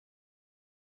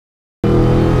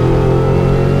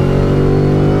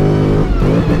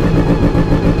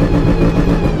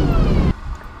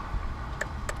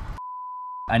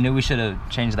I knew we should have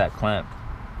changed that clamp.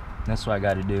 That's what I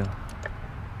got to do.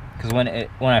 Cause when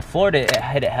I floored it, it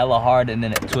hit it hella hard and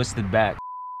then it twisted back.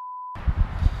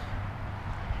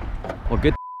 Well,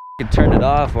 good you turned it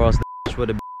off, or else the would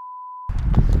have.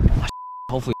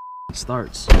 Hopefully it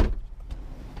starts.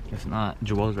 If not,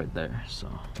 Joel's right there, so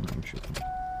I'm tripping.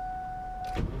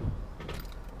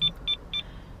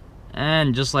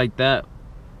 And just like that,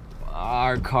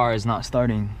 our car is not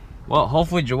starting. Well,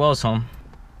 hopefully Joel's home.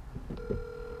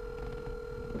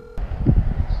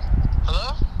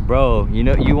 Hello? Bro, you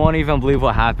know, you won't even believe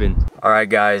what happened. All right,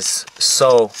 guys,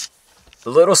 so a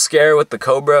little scared with the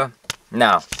Cobra.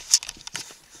 Now,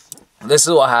 this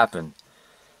is what happened.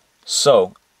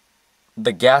 So,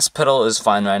 the gas pedal is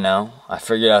fine right now. I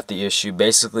figured out the issue.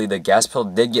 Basically, the gas pedal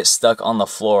did get stuck on the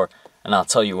floor, and I'll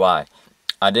tell you why.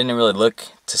 I didn't really look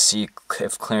to see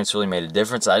if clearance really made a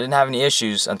difference. I didn't have any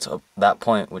issues until that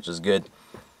point, which is good.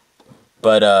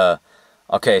 But,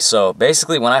 okay, so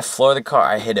basically when I floor the car,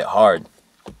 I hit it hard.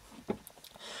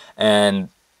 And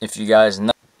if you guys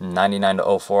know, 99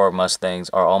 to 04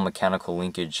 Mustangs are all mechanical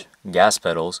linkage gas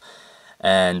pedals.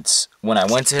 And when I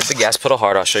went to hit the gas pedal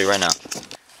hard, I'll show you right now.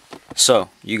 So,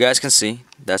 you guys can see,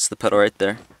 that's the pedal right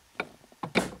there.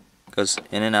 Goes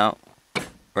in and out,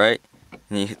 right?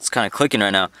 And it's kind of clicking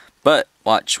right now. But,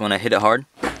 watch, when I hit it hard,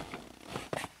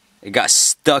 it got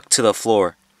stuck to the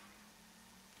floor.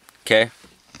 Okay?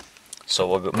 So,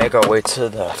 we'll make our way to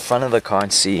the front of the car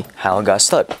and see how it got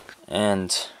stuck.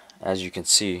 And, as you can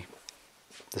see,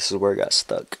 this is where it got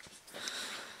stuck.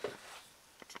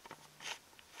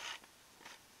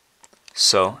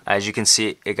 So, as you can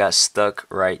see, it got stuck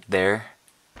right there.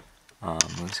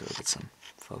 Let me see if I get some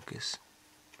focus.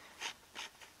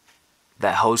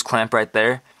 That hose clamp right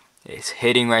there, it's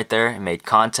hitting right there. It made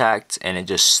contact, and it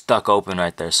just stuck open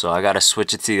right there. So, I got to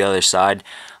switch it to the other side.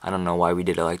 I don't know why we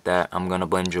did it like that. I'm going to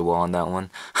blame Joel on that one.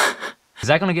 Is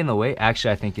that going to get in the way?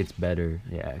 Actually, I think it's better.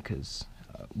 Yeah, because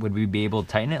would we be able to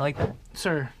tighten it like that?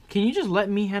 Sir, can you just let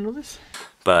me handle this?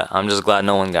 But I'm just glad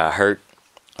no one got hurt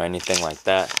or anything like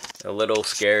that. A little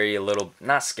scary, a little,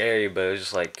 not scary, but it was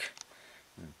just like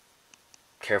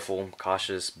careful,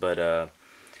 cautious. But I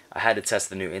had to test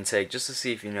the new intake just to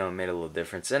see if, you know, it made a little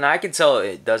difference. And I can tell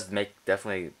it does make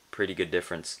definitely a pretty good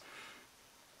difference.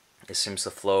 It seems to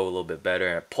flow a little bit better,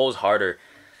 and it pulls harder.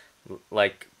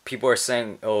 Like, people are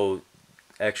saying, oh,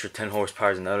 extra 10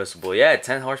 horsepower is noticeable. Yeah,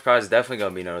 10 horsepower is definitely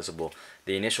going to be noticeable.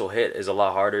 The initial hit is a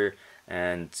lot harder,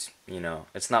 and, you know,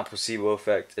 it's not placebo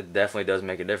effect. It definitely does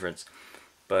make a difference.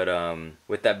 But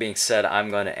with that being said, I'm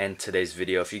going to end today's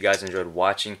video. If you guys enjoyed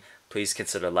watching, please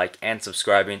consider like and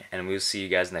subscribing, and we'll see you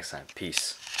guys next time.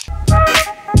 Peace.